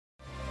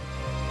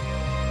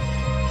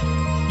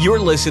You're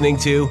listening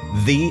to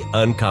The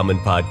Uncommon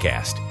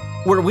Podcast,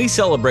 where we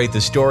celebrate the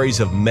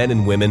stories of men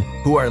and women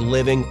who are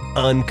living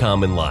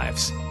uncommon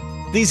lives.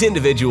 These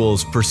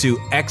individuals pursue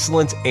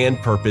excellence and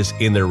purpose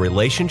in their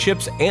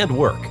relationships and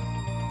work.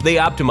 They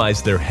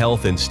optimize their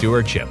health and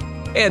stewardship,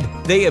 and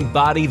they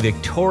embody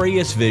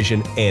victorious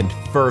vision and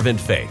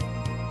fervent faith.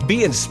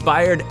 Be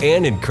inspired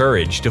and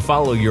encouraged to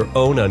follow your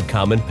own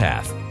uncommon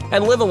path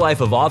and live a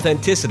life of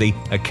authenticity,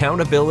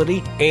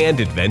 accountability, and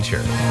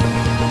adventure.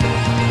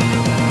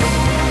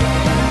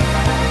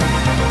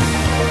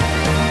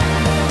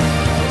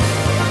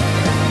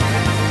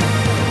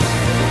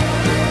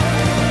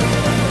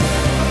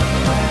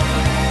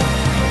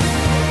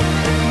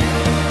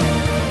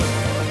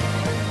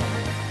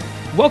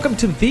 Welcome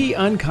to The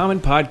Uncommon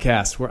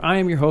Podcast, where I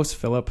am your host,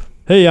 Philip.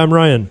 Hey, I'm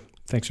Ryan.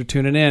 Thanks for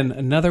tuning in.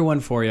 Another one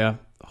for you.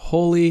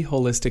 Holy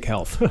holistic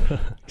health.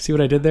 See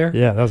what I did there?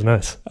 Yeah, that was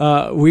nice.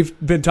 We've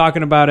been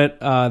talking about it.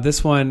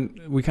 This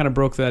one, we kind of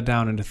broke that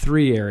down into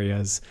three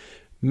areas: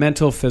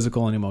 mental,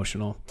 physical, and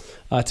emotional.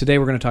 Today,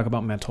 we're going to talk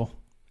about mental.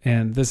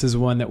 And this is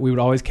one that we would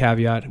always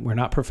caveat. We're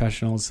not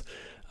professionals.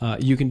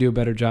 You can do a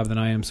better job than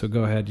I am, so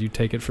go ahead. You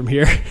take it from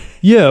here.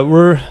 Yeah,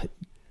 we're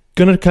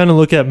going to kind of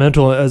look at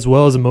mental as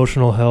well as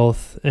emotional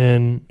health.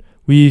 And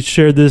we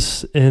shared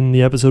this in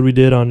the episode we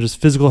did on just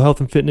physical health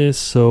and fitness.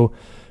 So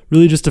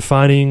really just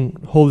defining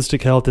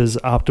holistic health as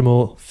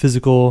optimal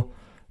physical,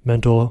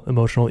 mental,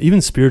 emotional,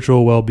 even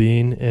spiritual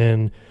well-being.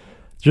 And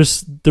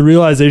just the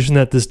realization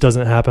that this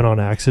doesn't happen on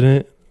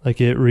accident. Like,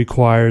 it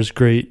requires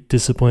great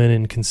discipline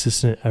and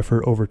consistent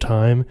effort over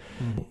time.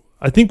 Mm.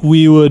 I think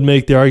we would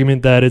make the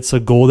argument that it's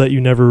a goal that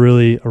you never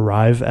really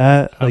arrive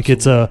at. Absolutely. Like,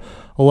 it's a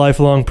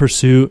lifelong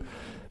pursuit.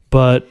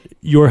 But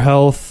your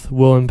health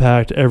will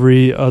impact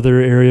every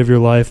other area of your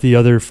life, the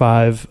other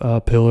five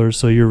pillars.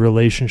 So your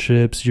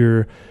relationships,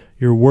 your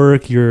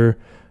work, your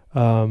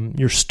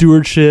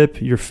stewardship,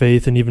 your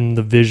faith, and even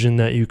the vision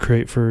that you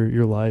create for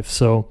your life.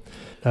 So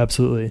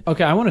absolutely.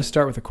 Okay, I want to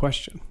start with a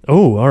question.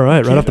 Oh, all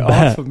right. Right off the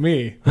bat. Off of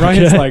me.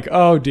 Ryan's like,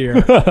 oh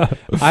dear.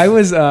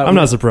 I'm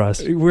not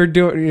surprised.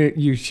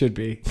 You should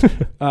be.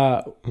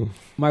 My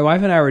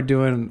wife and I were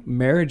doing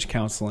marriage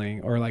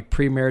counseling, or like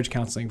pre-marriage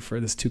counseling for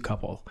this two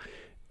couple.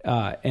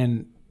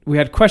 And we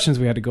had questions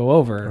we had to go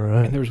over.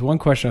 Right. And there was one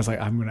question I was like,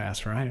 I'm going to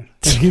ask Ryan.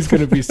 And he's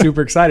going to be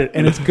super excited.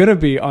 And it's going to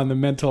be on the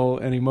mental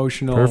and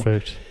emotional.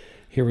 Perfect.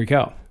 Here we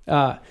go.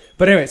 But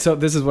anyway, so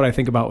this is what I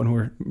think about when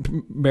we're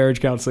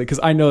marriage counseling, because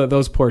I know that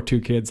those poor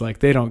two kids, like,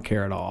 they don't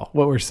care at all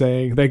what we're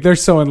saying. Like, they're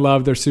so in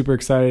love. They're super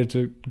excited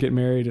to get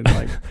married. And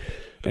like,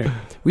 anyway,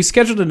 we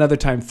scheduled another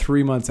time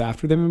 3 months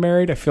after they've been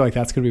married. I feel like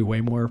that's going to be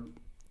way more.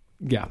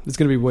 Yeah, it's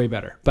going to be way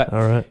better. But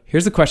all right.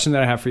 Here's the question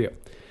that I have for you.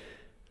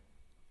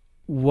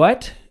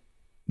 What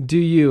do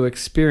you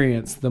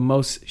experience the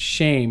most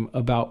shame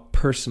about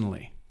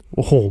personally?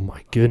 Oh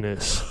my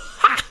goodness.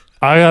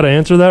 I got to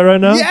answer that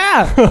right now?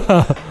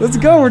 Yeah. Let's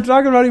go. We're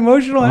talking about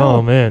emotional health.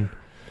 Oh man.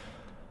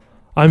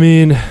 I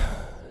mean,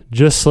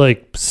 just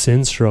like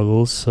sin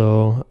struggles.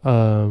 So,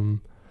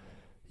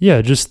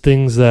 yeah, just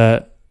things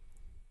that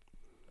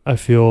I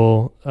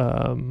feel,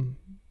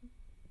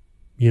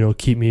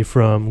 keep me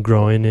from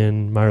growing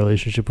in my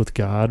relationship with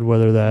God,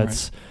 whether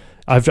that's, right.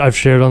 I've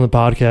shared on the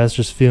podcast,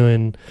 just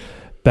feeling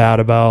bad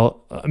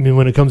about,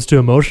 when it comes to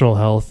emotional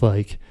health,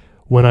 like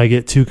when I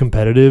get too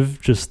competitive,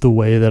 just the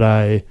way that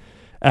I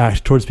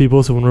act towards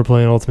people. So when we're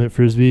playing Ultimate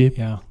Frisbee,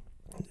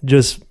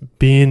 just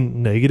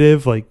being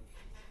negative, like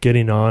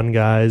getting on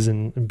guys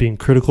and being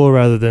critical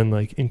rather than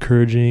like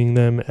encouraging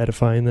them,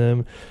 edifying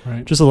them,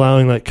 right. Just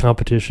allowing like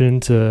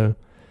competition to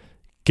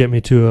get me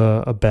to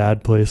a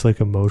bad place, like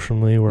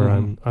emotionally, where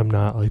I'm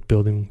not like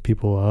building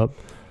people up.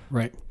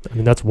 Right.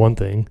 That's one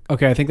thing.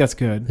 Okay, I think that's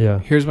good. Yeah.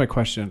 Here's my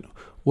question.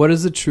 What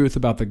does the truth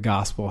about the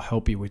gospel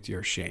help you with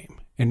your shame?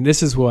 And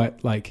this is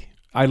what, like,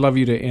 I'd love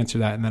you to answer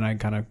that, and then I'm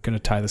kind of going to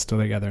tie this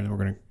together, and then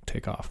we're going to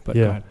take off. But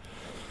go ahead.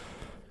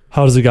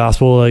 How does the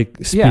gospel, like,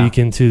 speak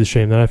into the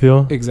shame that I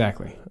feel?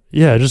 Exactly.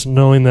 Yeah, just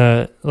knowing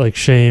that, like,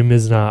 shame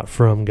is not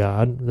from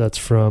God. That's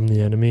from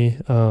the enemy.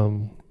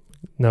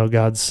 Now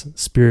God's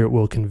Spirit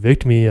will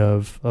convict me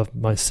of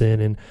my sin,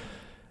 and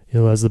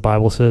as the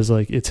Bible says,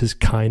 like, it's his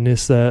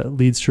kindness that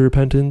leads to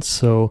repentance.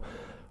 So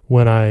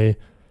when I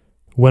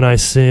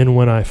sin,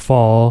 when I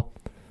fall,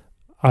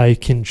 I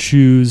can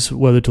choose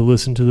whether to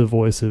listen to the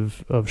voice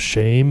of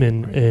shame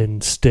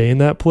and stay in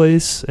that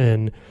place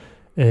and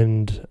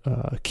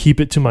keep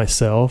it to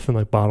myself and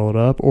like bottle it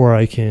up, or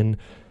I can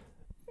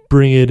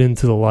bring it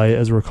into the light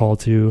as we're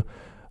called to.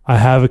 I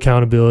have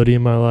accountability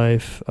in my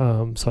life,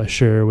 so I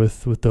share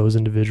with those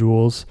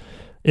individuals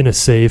in a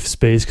safe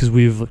space because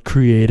we've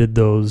created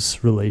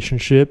those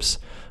relationships.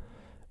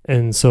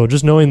 And so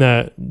just knowing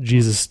that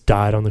Jesus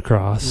died on the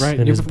cross, right?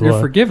 And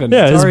You're forgiven.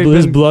 Yeah,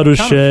 his blood was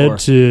shed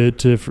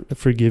to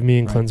forgive me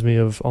and cleanse me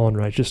of all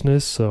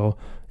unrighteousness. So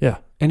yeah.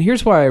 And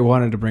here's why I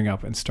wanted to bring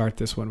up and start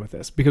this one with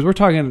this, because we're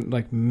talking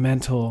like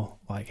mental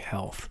like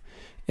health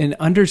and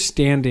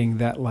understanding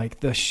that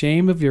like the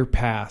shame of your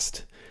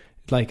past,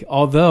 like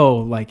although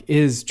like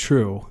is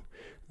true,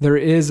 there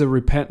is a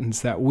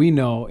repentance that we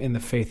know in the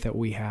faith that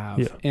we have.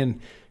 Yeah. And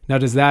now,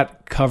 does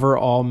that cover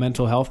all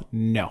mental health?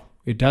 No,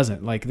 it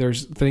doesn't. Like,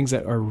 there's things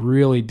that are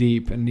really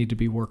deep and need to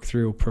be worked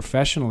through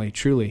professionally,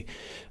 truly.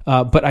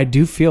 But I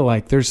do feel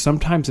like there's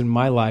sometimes in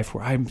my life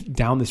where I'm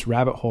down this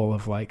rabbit hole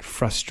of like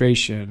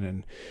frustration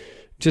and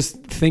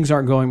just things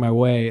aren't going my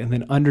way. And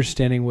then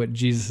understanding what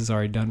Jesus has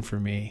already done for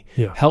me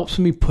helps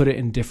me put it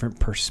in different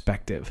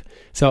perspective.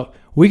 So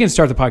we can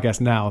start the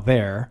podcast now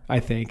there, I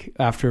think,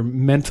 after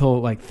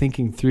mental, like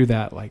thinking through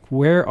that, like,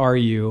 where are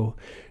you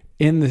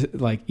in the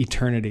like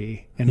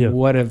eternity, and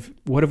what have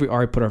we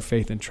already put our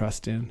faith and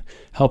trust in,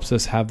 helps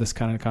us have this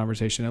kind of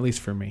conversation, at least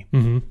for me.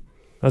 Mm-hmm.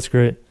 That's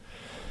great.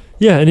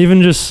 Yeah. And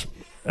even just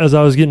as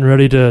I was getting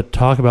ready to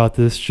talk about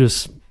this,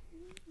 just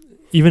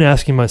even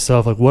asking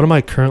myself, like, what am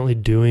I currently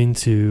doing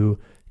to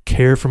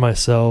care for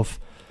myself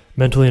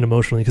mentally and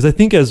emotionally? Because I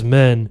think as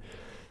men,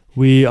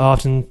 we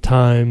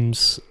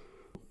oftentimes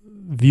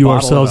view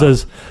ourselves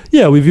as,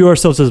 we view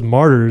ourselves as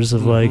martyrs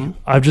of like,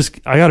 I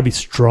got to be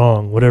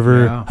strong,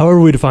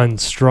 however we define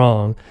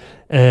strong.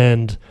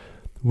 And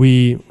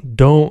we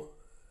don't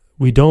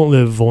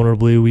live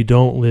vulnerably. We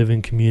don't live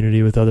in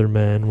community with other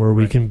men where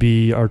we can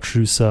be our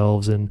true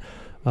selves. And,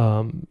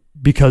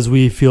 because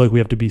we feel like we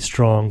have to be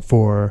strong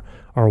for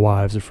our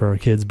wives or for our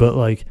kids, but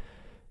like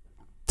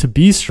to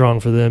be strong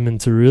for them and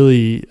to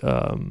really,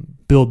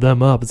 build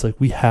them up, it's like,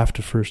 we have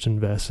to first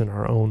invest in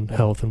our own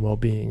health and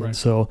well-being. And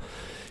so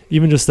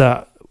even just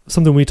that,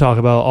 something we talk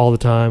about all the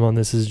time on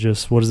this is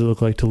just, what does it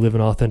look like to live an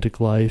authentic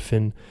life?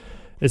 And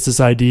it's this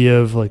idea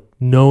of like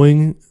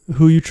knowing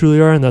who you truly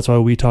are. And that's why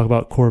we talk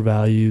about core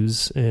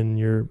values and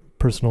your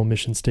personal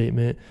mission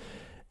statement.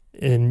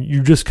 And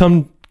you just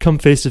come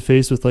face to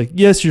face with like,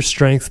 yes, your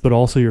strengths, but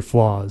also your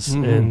flaws,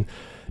 and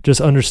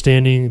just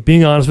understanding,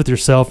 being honest with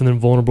yourself and then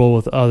vulnerable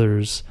with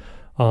others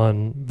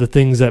on the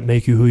things that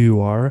make you who you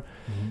are.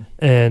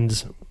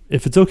 And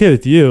if it's okay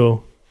with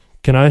you,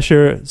 can I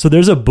share? So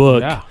there's a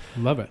book. Yeah,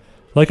 love it.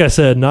 Like I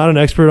said, not an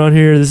expert on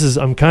here.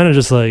 I'm kind of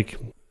just like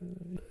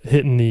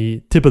hitting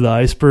the tip of the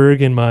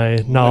iceberg in my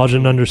knowledge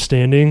and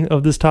understanding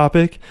of this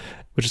topic,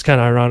 which is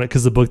kind of ironic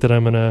because the book that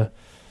I'm going to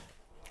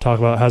talk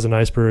about has an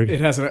iceberg.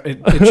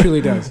 It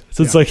truly does.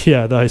 So it's like,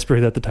 the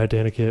iceberg that the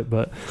Titanic hit.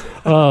 But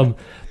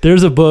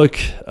there's a book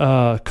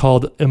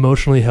called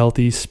Emotionally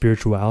Healthy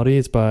Spirituality.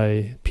 It's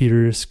by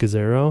Peter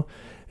Scazzaro.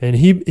 And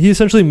he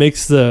essentially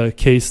makes the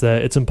case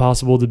that it's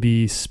impossible to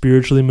be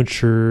spiritually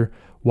mature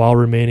while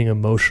remaining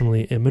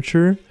emotionally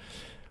immature,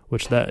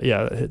 which that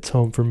hits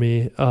home for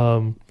me.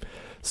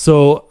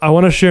 So I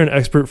want to share an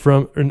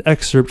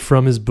excerpt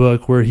from his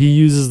book where he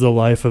uses the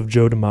life of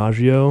Joe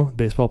DiMaggio,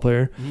 baseball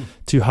player,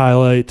 to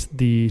highlight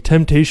the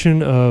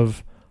temptation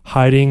of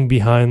hiding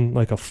behind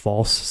like a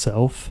false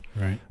self,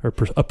 or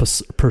a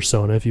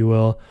persona, if you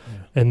will,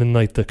 and then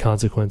like the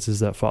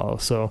consequences that follow.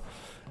 So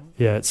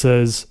it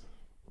says,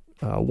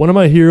 one of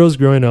my heroes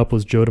growing up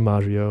was Joe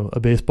DiMaggio, a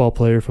baseball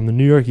player from the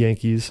New York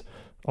Yankees.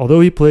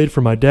 Although he played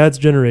for my dad's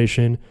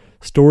generation,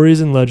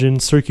 stories and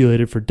legends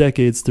circulated for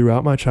decades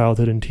throughout my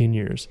childhood and teen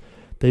years.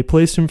 They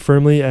placed him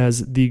firmly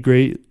as the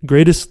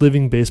greatest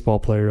living baseball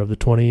player of the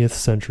 20th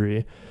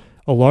century,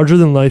 a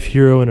larger-than-life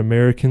hero in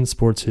American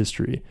sports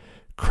history.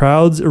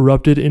 Crowds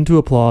erupted into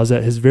applause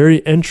at his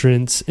very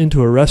entrance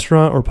into a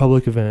restaurant or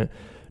public event.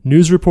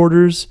 News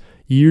reporters,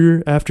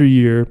 year after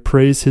year,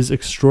 praised his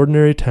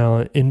extraordinary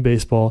talent in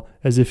baseball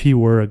as if he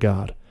were a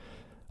god.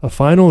 A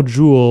final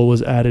jewel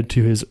was added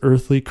to his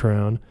earthly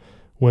crown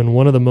when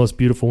one of the most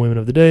beautiful women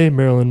of the day,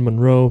 Marilyn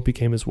Monroe,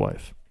 became his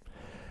wife.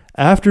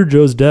 After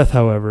Joe's death,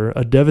 however,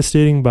 a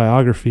devastating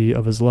biography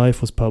of his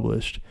life was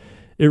published.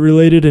 It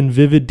related in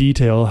vivid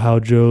detail how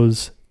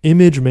Joe's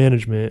image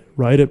management,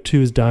 right up to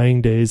his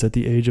dying days at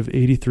the age of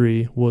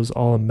 83, was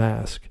all a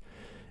mask.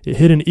 It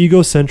hid an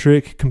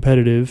egocentric,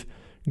 competitive,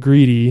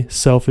 greedy,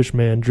 selfish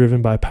man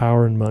driven by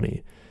power and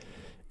money.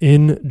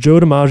 In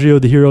Joe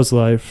DiMaggio, The Hero's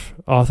Life,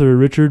 author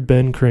Richard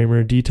Ben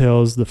Kramer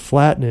details the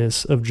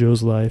flatness of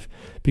Joe's life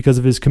because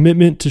of his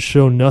commitment to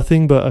show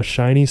nothing but a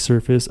shiny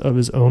surface of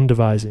his own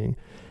devising.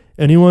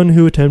 Anyone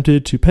who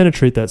attempted to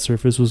penetrate that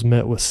surface was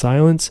met with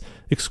silence,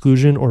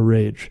 exclusion, or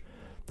rage.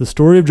 The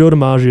story of Joe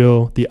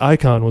DiMaggio, the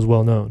icon, was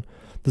well known.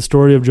 The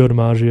story of Joe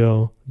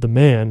DiMaggio, the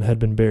man, had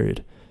been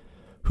buried.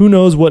 Who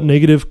knows what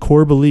negative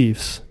core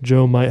beliefs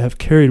Joe might have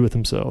carried with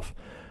himself?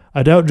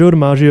 I doubt Joe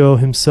DiMaggio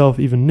himself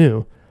even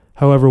knew.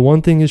 However,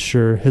 one thing is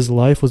sure, his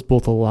life was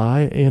both a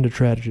lie and a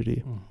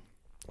tragedy.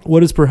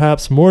 What is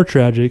perhaps more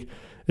tragic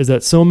is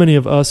that so many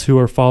of us who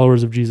are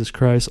followers of Jesus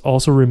Christ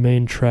also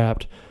remain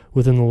trapped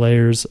within the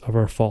layers of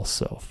our false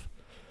self.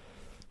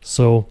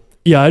 So,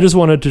 I just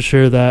wanted to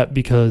share that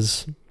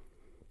because,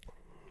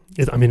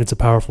 it's a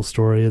powerful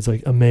story. It's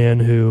like a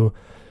man who,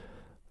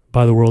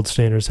 by the world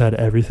standards, had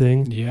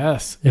everything.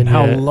 Yes. And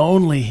how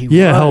lonely he was.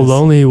 Yeah, how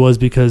lonely he was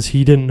because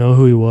he didn't know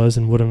who he was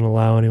and wouldn't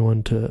allow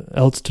anyone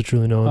else to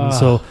truly know him. And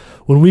so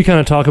when we kind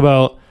of talk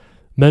about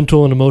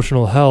mental and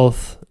emotional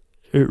health,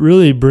 it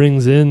really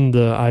brings in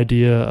the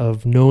idea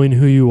of knowing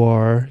who you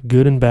are,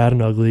 good and bad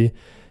and ugly,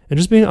 and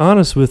just being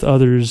honest with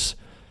others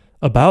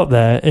about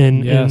that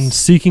and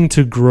seeking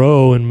to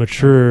grow and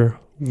mature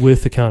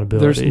with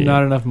accountability. There's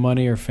not enough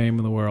money or fame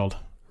in the world.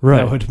 Right.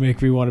 That would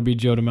make me want to be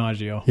Joe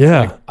DiMaggio.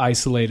 Yeah. Like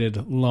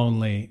isolated,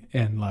 lonely,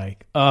 and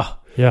like,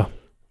 yeah.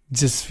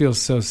 Just feels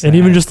so sad. And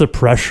even just the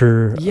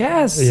pressure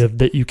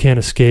that you can't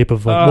escape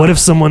of like, what if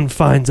someone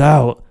finds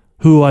out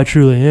who I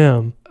truly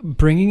am?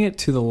 Bringing it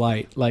to the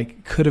light,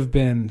 like, could have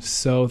been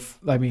so,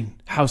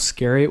 how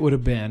scary it would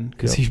have been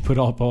because he put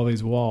up all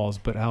these walls,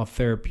 but how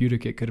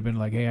therapeutic it could have been.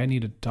 Like, hey, I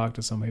need to talk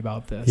to somebody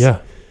about this.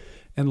 Yeah.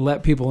 And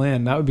let people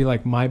in. That would be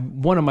like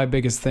one of my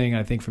biggest thing,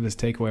 I think, from this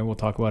takeaway, and we'll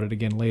talk about it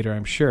again later,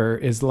 I'm sure,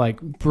 is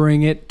like,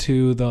 bring it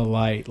to the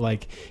light.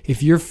 Like,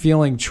 if you're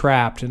feeling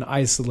trapped and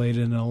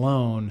isolated and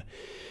alone,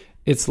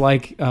 it's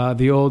like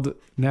the old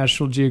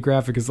National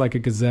Geographic is like a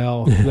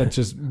gazelle that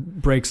just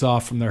breaks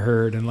off from the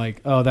herd and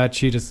like, oh, that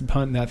cheetah's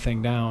hunting that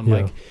thing down. Yeah.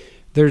 Like,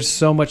 there's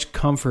so much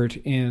comfort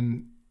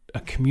in a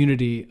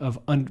community of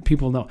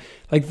people know.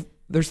 Like,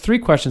 there's 3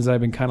 questions that I've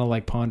been kind of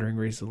like pondering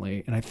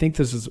recently, and I think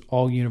this is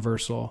all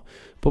universal,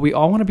 but we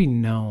all want to be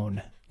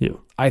known. Yeah.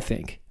 I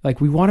think. Like,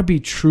 we want to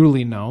be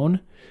truly known,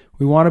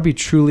 we want to be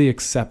truly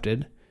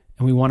accepted,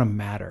 and we want to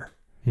matter.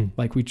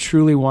 Like, we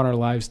truly want our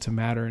lives to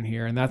matter in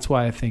here. And that's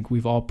why I think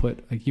we've all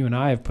put, like you and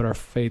I have put our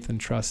faith and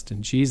trust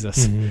in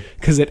Jesus,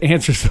 because it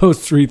answers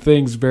those 3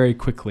 things very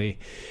quickly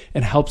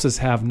and helps us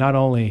have not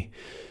only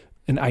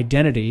an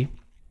identity,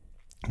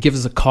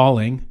 gives us a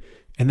calling,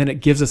 and then it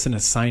gives us an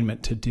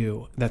assignment to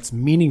do that's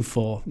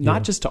meaningful,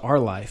 not just to our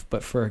life,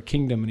 but for a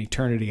kingdom and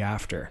eternity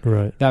after.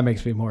 Right. That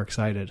makes me more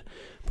excited.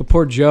 But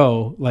poor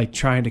Joe, like,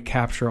 trying to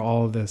capture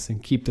all of this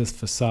and keep this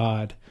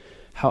facade,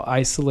 how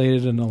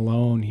isolated and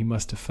alone he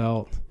must have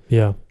felt.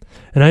 Yeah.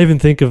 And I even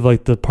think of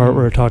like the part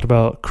where it talked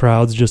about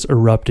crowds just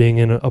erupting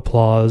in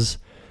applause.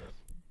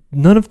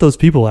 None of those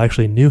people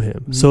actually knew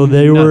him. So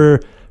they were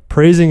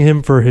praising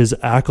him for his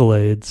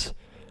accolades,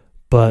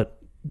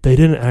 but they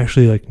didn't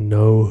actually like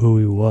know who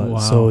he was. Wow.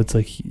 So it's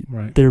like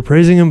they were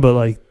praising him, but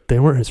like they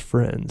weren't his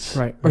friends.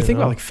 Right. Or think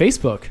about like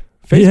Facebook.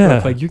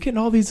 Like, you're getting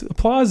all these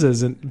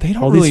applauses and they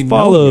don't all really these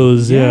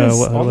follows. know.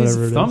 Yes, all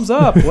these thumbs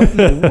up. What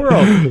in the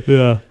world?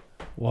 Yeah.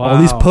 Wow. All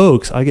these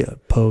pokes. I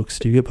get pokes.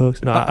 Do you get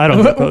pokes? No, I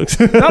don't get pokes.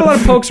 Not a lot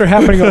of pokes are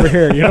happening over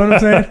here. You know what I'm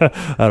saying?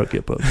 I don't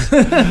get pokes.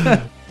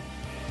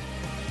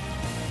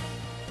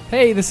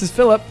 Hey, this is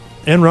Philip.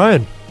 And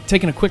Ryan.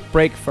 Taking a quick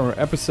break from our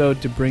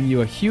episode to bring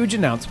you a huge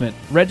announcement.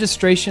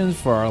 Registration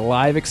for our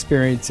live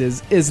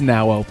experiences is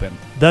now open.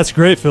 That's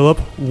great, Philip.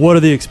 What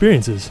are the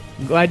experiences?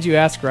 I'm glad you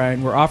asked,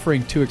 Ryan. We're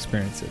offering 2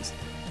 experiences.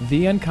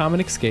 The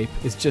Uncommon Escape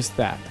is just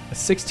that, a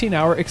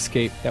 16-hour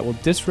escape that will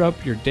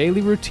disrupt your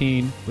daily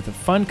routine with a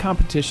fun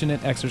competition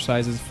and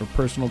exercises for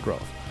personal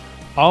growth.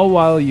 All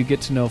while you get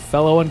to know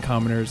fellow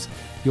Uncommoners,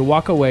 you'll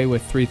walk away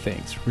with 3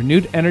 things: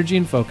 renewed energy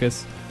and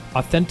focus,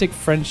 authentic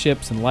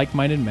friendships and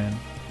like-minded men,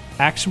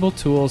 actionable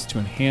tools to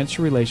enhance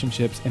your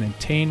relationships and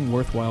attain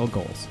worthwhile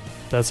goals.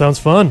 That sounds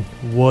fun.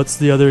 What's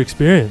the other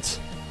experience?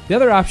 The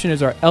other option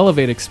is our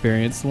Elevate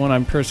experience, the one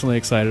I'm personally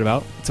excited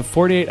about. It's a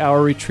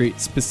 48-hour retreat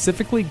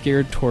specifically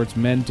geared towards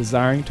men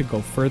desiring to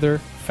go further,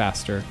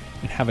 faster,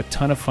 and have a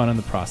ton of fun in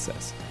the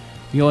process.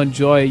 You'll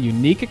enjoy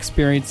unique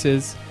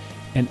experiences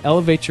and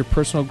elevate your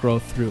personal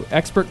growth through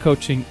expert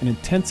coaching and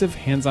intensive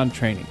hands-on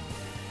training.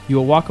 You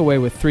will walk away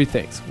with 3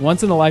 things: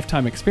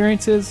 once-in-a-lifetime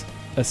experiences,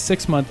 a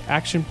 6-month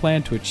action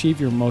plan to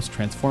achieve your most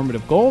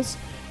transformative goals,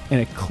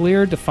 and a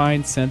clear,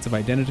 defined sense of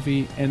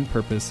identity and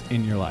purpose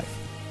in your life.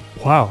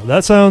 Wow,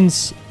 that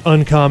sounds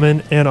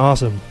uncommon and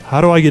awesome.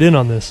 How do I get in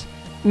on this?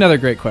 Another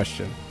great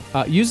question.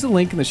 Use the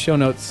link in the show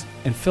notes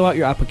and fill out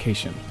your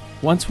application.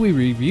 Once we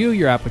review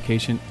your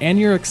application and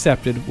you're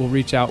accepted, we'll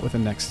reach out with the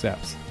next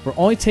steps. We're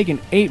only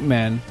taking 8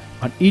 men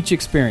on each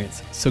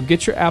experience, so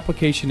get your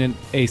application in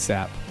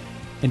ASAP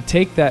and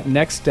take that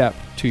next step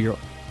to your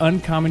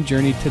uncommon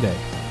journey today.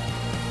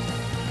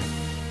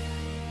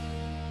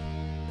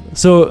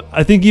 So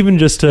I think even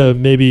just to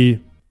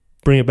maybe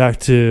bring it back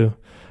to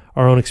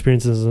our own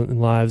experiences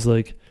in lives,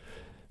 like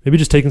maybe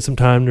just taking some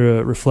time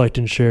to reflect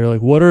and share, like,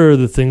 what are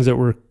the things that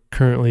we're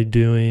currently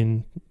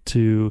doing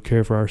to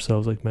care for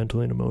ourselves, like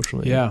mentally and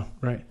emotionally? Yeah,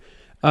 right.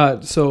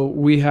 So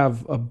we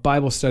have a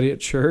Bible study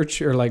at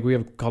church, or like we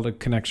have called a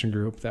connection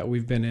group that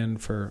we've been in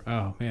for,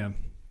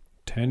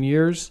 10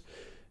 years,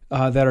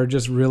 that are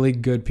just really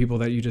good people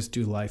that you just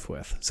do life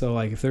with. So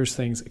like if there's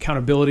things,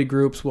 accountability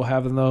groups, we'll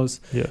have in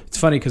those. Yeah. It's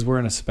funny because we're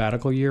in a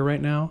sabbatical year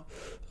right now.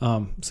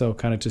 So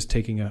kind of just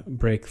taking a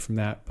break from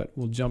that, but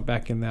we'll jump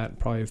back in that in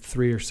probably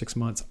 3 or 6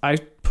 months. I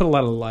put a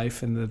lot of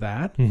life into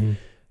that.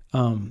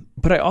 Mm-hmm.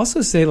 But I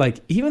also say, like,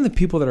 even the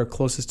people that are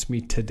closest to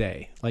me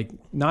today, like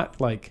not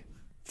like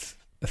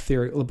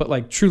ethereal, but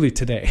like truly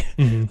today.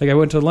 Mm-hmm. Like I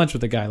went to lunch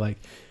with a guy, like,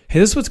 hey,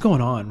 this is what's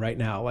going on right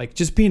now. Like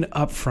just being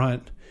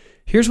upfront.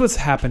 Here's what's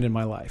happened in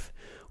my life.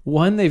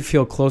 One, they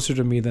feel closer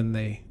to me than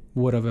they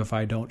would have if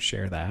I don't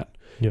share that.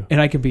 Yeah. And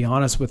I can be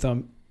honest with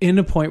them in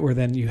a point where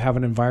then you have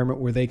an environment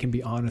where they can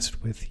be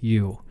honest with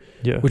you,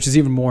 which is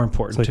even more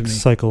important to me.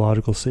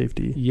 Psychological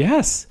safety.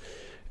 Yes,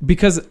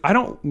 because I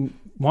don't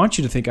want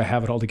you to think I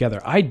have it all together.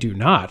 I do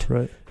not.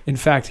 Right. In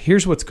fact,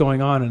 here's what's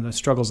going on in the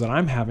struggles that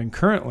I'm having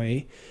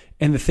currently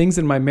and the things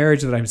in my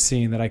marriage that I'm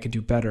seeing that I could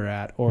do better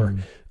at, or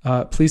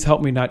please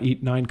help me not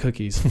eat 9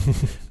 cookies,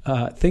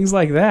 things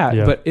like that.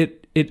 Yeah. But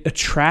it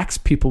attracts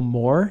people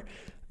more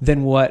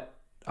than what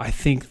I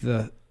think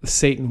the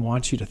Satan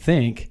wants you to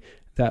think,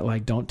 that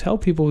like, don't tell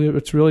people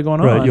what's really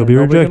going on. Right, you'll be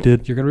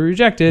rejected. You're going to be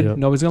rejected. Yep.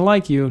 Nobody's going to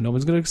like you. No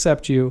one's going to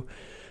accept you.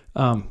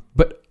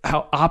 But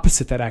how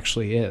opposite that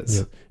actually is,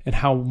 Yep. and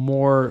how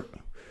more,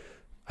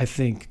 I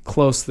think,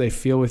 close they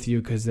feel with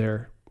you because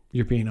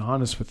you're being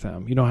honest with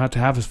them. You don't have to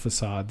have a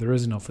facade. There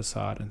is no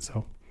facade. And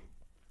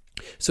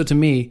so to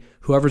me,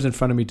 whoever's in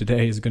front of me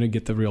today is going to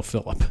get the real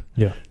Philip.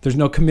 Yeah. There's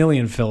no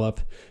chameleon Philip.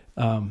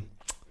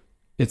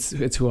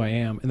 It's who I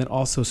am. And then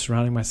also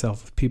surrounding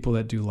myself with people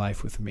that do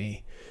life with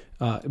me.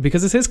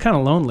 Because it is kind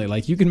of lonely.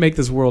 Like, you can make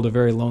this world a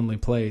very lonely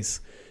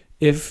place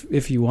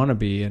if you want to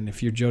be, and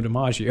if you're Joe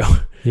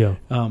DiMaggio. Yeah.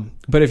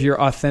 But if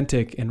you're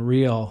authentic and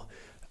real,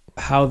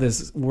 how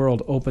this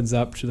world opens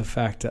up to the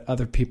fact that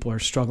other people are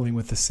struggling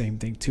with the same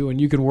thing too, and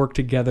you can work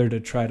together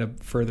to try to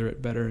further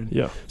it better. And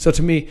Yeah. so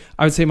to me,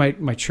 I would say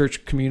my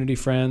church community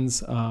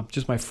friends,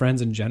 just my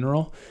friends in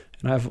general,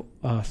 and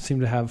I've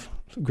seem to have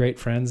great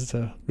friends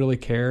that really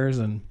cares,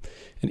 and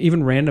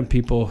even random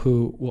people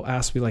who will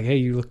ask me like, hey,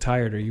 you look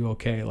tired, are you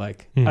okay?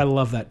 Like, I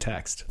love that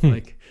text.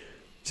 Like,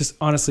 just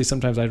honestly,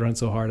 sometimes I run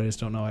so hard I just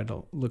don't know. I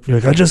don't look for You're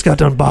like, I just got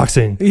done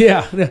boxing.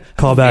 Yeah.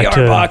 Call back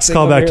to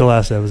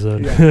last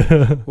episode.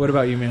 Yeah. What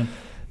about you, man?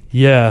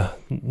 Yeah,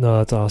 no,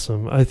 that's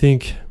awesome. I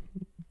think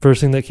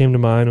first thing that came to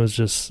mind was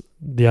just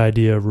the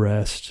idea of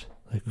rest.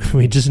 Like,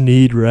 we just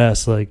need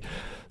rest. Like,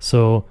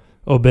 so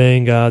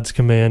obeying God's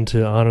command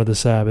to honor the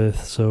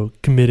Sabbath. So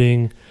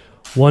committing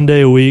one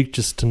day a week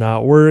just to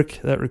not work,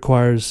 that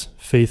requires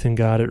faith in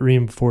God. It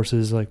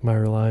reinforces like my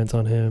reliance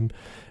on Him.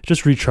 It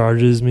just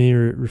recharges me,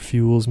 or it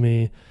refuels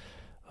me.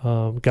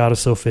 God is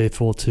so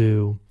faithful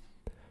to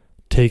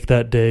take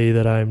that day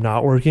that I'm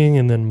not working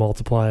and then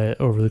multiply it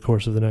over the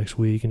course of the next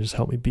week and just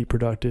help me be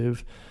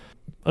productive.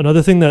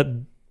 Another thing that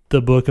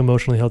the book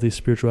Emotionally Healthy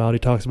Spirituality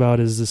talks about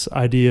is this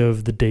idea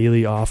of the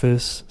daily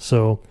office.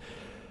 So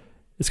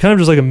it's kind of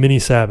just like a mini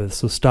Sabbath.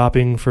 So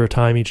stopping for a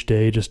time each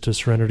day just to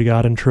surrender to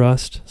God and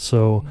trust.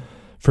 So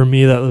for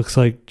me, that looks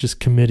like just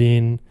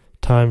committing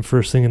time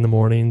first thing in the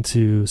morning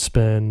to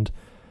spend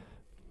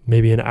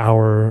maybe an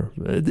hour.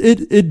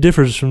 It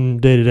differs from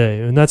day to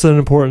day. And that's an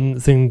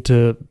important thing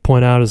to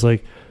point out, is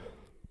like,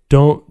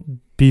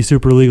 don't be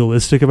super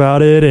legalistic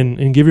about it,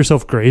 and give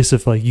yourself grace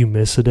if like you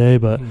miss a day,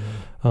 but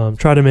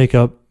try to make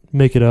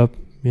it up,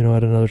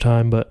 at another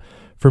time. But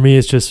for me,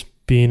 it's just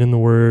being in the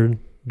Word,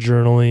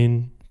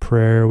 journaling,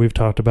 prayer. We've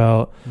talked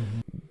about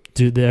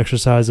do the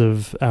exercise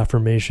of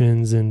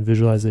affirmations and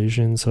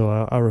visualization. So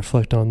I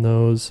reflect on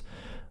those.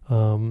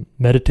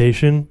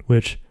 Meditation,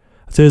 which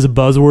I'd say is a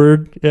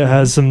buzzword. It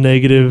has some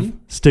negative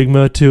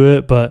stigma to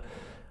it, but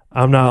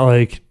I'm not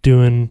like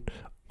doing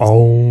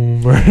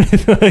Om or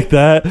anything like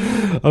that.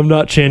 I'm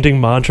not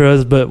chanting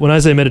mantras, but when I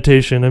say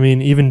meditation, I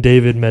mean, even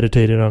David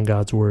meditated on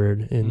God's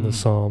word in the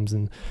Psalms.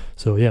 And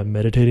so, yeah,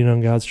 meditating on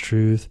God's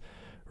truth,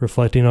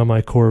 reflecting on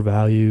my core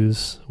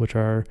values, which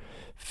are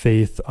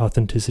faith,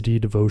 authenticity,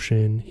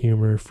 devotion,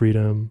 humor,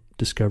 freedom,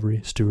 discovery,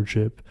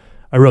 stewardship.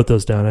 I wrote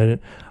those down.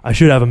 I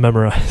should have them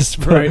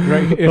memorized. But,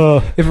 right.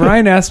 If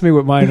Ryan asks me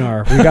what mine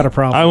are, we got a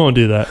problem. I won't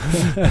do that.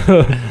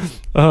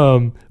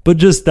 But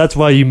just that's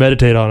why you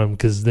meditate on them,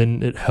 because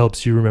then it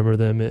helps you remember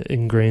them. It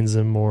ingrains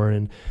them more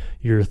in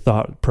your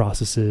thought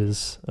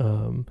processes.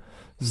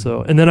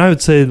 So, and then I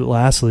would say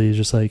lastly, is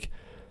just like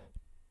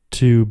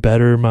to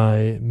better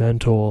my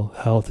mental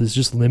health is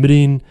just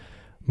limiting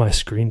my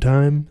screen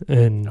time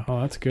and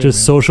that's good,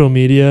 just social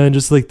media and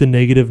just like the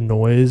negative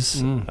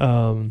noise.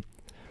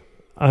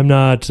 I'm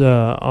not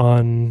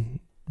on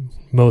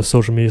most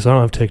social media, so I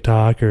don't have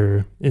TikTok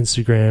or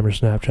Instagram or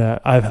Snapchat.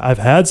 I've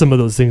had some of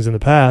those things in the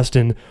past,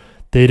 and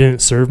they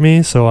didn't serve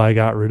me, so I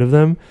got rid of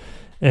them.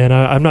 And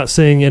I'm not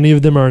saying any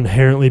of them are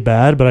inherently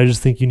bad, but I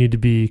just think you need to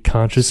be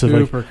conscious of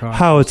like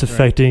how it's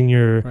affecting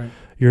your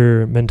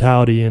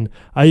mentality. And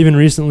I even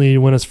recently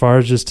went as far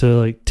as just to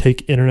like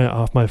take internet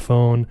off my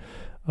phone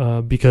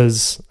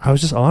because I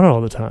was just on it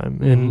all the time,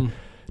 and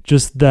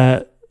just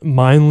that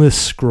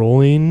mindless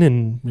scrolling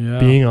and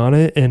being on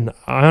it. And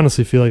I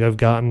honestly feel like I've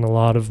gotten a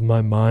lot of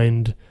my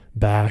mind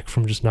back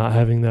from just not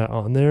having that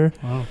on there.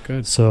 Wow,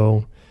 good.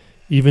 So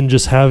even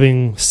just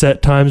having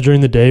set times during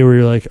the day where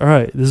you're like, all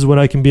right, this is when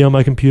I can be on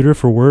my computer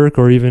for work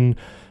or even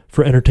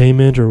for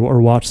entertainment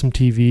or watch some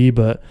TV,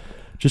 but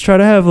just try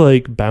to have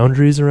like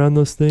boundaries around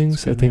those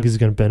things. Good, I think is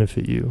going to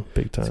benefit you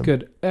big time. That's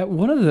good. At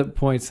one of the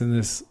points in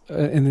this,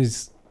 in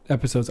these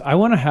episodes, I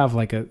want to have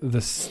like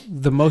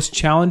the most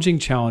challenging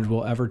challenge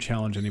we'll ever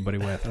challenge anybody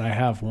with, and I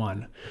have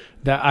one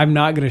that I'm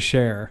not going to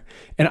share.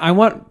 And I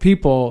want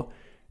people,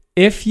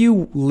 if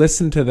you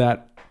listen to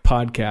that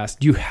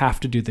podcast, you have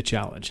to do the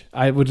challenge.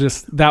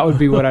 That would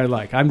be what I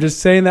like. I'm just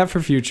saying that for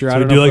future. So I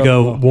don't do know like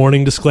a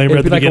warning disclaimer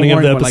at the beginning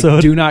of the episode.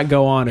 Like, do not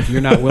go on if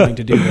you're not willing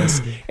to do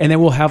this. And then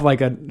we'll have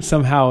like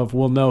somehow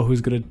we'll know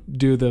who's going to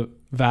do the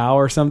vow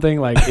or something.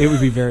 Like it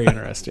would be very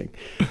interesting.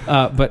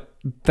 But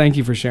thank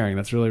you for sharing.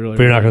 That's really, really.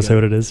 But you're not really going to say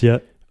what it is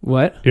yet.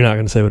 What? You're not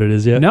going to say what it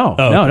is yet. No,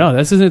 no.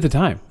 This isn't the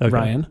time, Okay.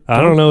 Ryan. I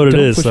don't know what it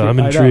is, push so me. I'm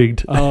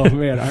intrigued. Oh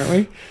man, aren't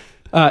we?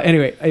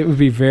 Anyway, it would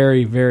be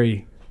very,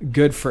 very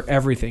good for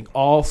everything.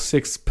 All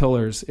 6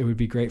 pillars, it would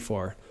be great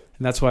for.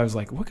 And that's why I was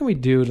like, what can we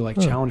do to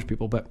challenge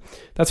people? But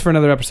that's for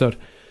another episode.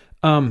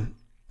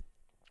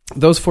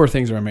 Those 4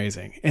 things are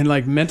amazing. And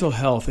like mental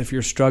health, if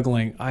you're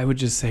struggling, I would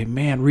just say,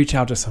 man, reach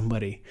out to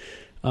somebody.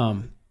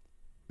 And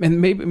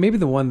maybe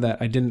the one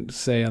that I didn't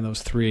say on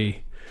those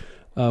 3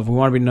 of we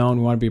want to be known,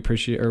 we want to be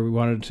appreciated, or we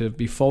wanted to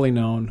be fully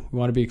known, we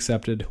want to be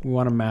accepted, we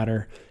want to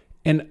matter.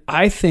 And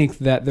I think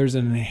that there's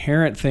an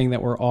inherent thing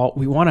that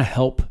we want to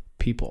help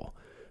people.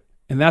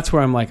 And that's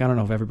where I'm like, I don't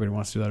know if everybody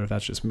wants to do that or if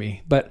that's just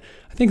me. But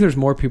I think there's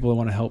more people that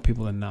want to help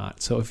people than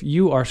not. So if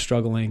you are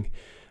struggling,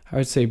 I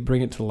would say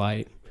bring it to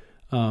light.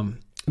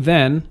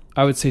 Then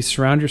I would say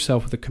surround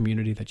yourself with a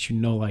community that you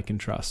know, like, and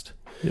trust.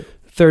 Yep.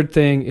 Third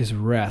thing is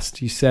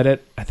rest. You said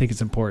it. I think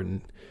it's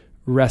important.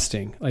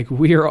 Resting. Like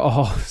we are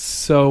all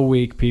so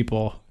weak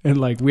people.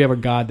 And like we have a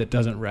God that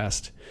doesn't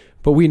rest.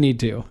 But we need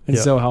to. And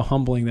so how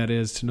humbling that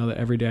is to know that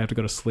every day I have to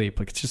go to sleep.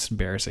 Like it's just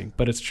embarrassing,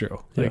 but it's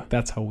true. Like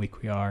that's how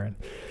weak we are.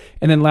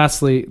 And then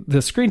lastly,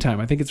 the screen time.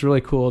 I think it's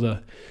really cool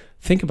to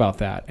think about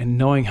that and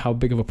knowing how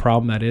big of a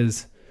problem that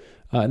is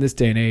in this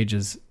day and age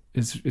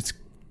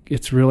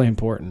it's really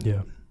important.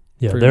 Yeah.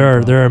 Yeah.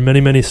 There are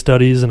many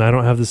studies, and I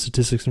don't have the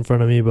statistics in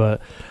front of me,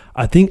 but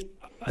I think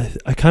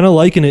I kind of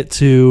liken it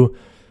to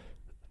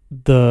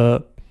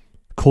the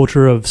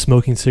culture of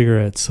smoking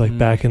cigarettes like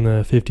back in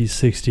the 50s,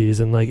 60s,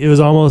 and like it was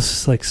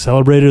almost like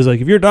celebrated as like,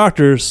 if your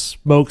doctor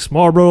smokes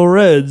Marlboro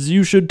Reds,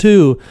 you should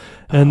too.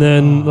 And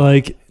then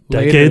like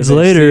decades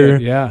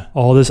later,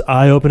 all this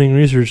eye-opening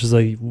research is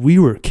like, we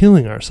were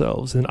killing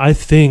ourselves. And I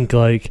think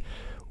like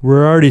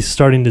we're already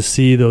starting to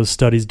see those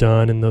studies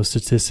done and those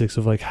statistics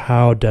of like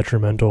how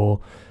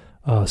detrimental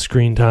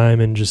screen time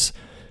and just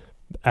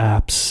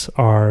apps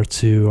are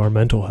to our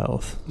mental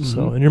health. Mm-hmm.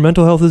 So, and your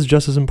mental health is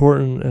just as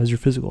important as your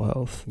physical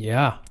health.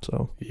 Yeah.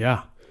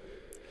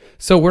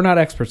 So we're not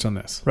experts on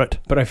this. Right.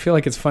 But I feel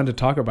like it's fun to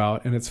talk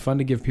about, and it's fun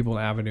to give people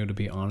an avenue to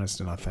be honest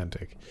and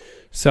authentic.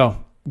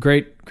 So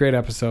great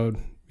episode.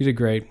 You did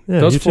great. Yeah,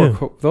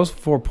 those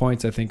 4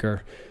 points I think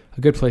are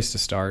a good place to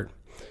start.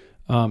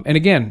 And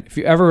again, if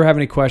you ever have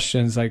any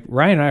questions, like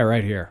Ryan and I are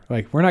right here.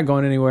 Like we're not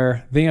going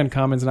anywhere. The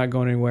Uncommon's not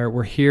going anywhere.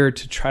 We're here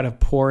to try to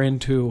pour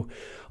into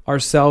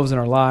ourselves and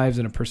our lives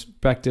in a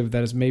perspective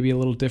that is maybe a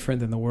little different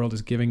than the world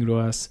is giving to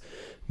us.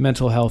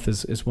 Mental health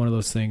is one of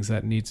those things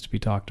that needs to be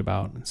talked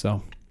about.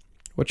 So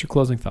what's your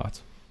closing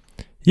thoughts?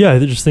 Yeah, I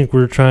just think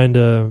we're trying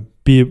to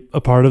be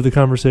a part of the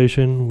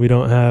conversation. We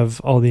don't have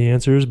all the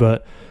answers,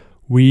 but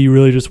we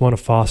really just want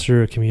to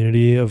foster a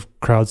community of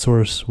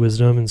crowdsource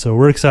wisdom. And so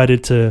we're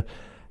excited to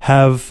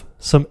have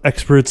some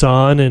experts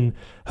on and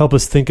help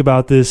us think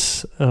about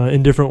this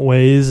in different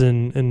ways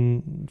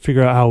and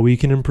figure out how we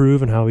can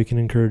improve and how we can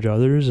encourage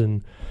others.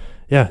 And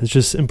yeah, it's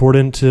just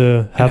important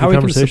to have a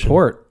conversation. How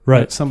we can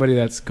support somebody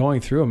that's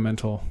going through a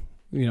mental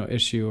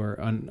issue or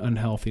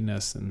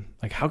unhealthiness, and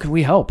like how can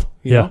we help?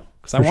 You know?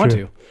 Because I want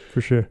to.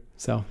 For sure.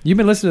 So you've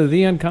been listening to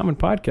the Uncommon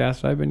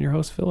Podcast. I've been your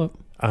host, Philip.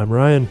 I'm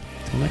Ryan.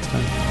 Until next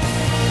time.